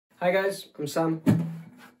Hi guys, I'm Sam.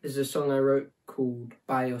 This is a song I wrote called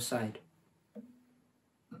By Your Side.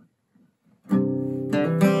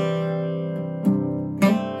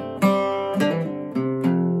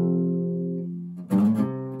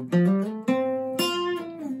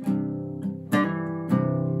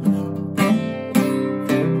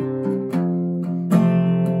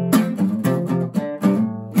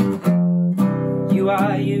 You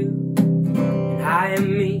are you, and I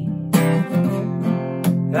am me.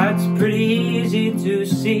 That's pretty easy to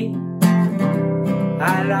see.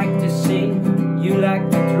 I like to sing, you like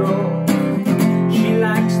to draw. She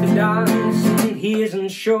likes to dance and he isn't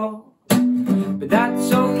sure. But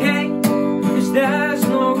that's okay, 'cause there's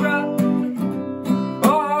no rush.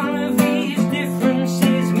 All of these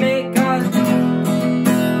differences make us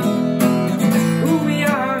who we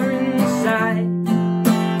are inside.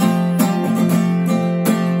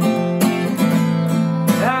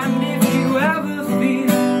 And if you ever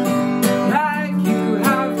feel like you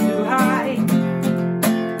have to hide,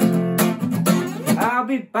 I'll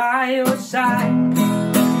be by your side.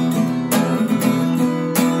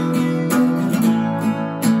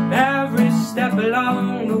 Every step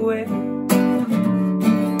along the way,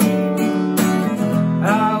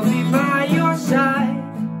 I'll be by your side,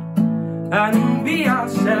 and be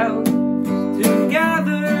ourselves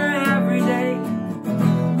together every day.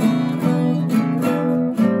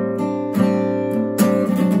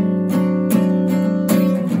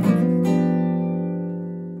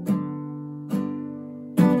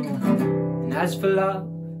 And as for love,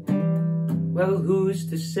 well, who's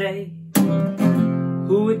to say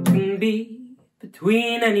who it can be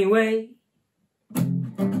between anyway?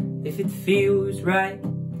 If it feels right,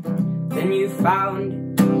 then you found it.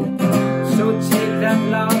 So take that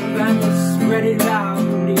love and spread it out.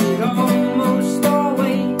 It almost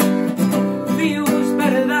always feels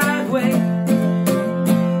better that way.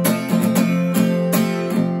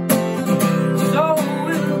 So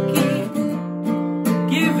we'll keep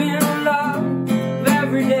giving love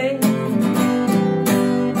every day.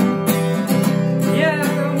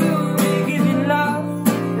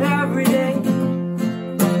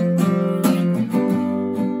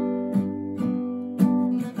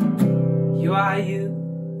 You are you,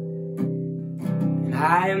 and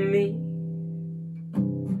I am me.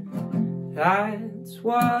 That's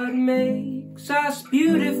what makes us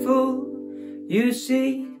beautiful, you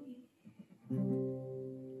see.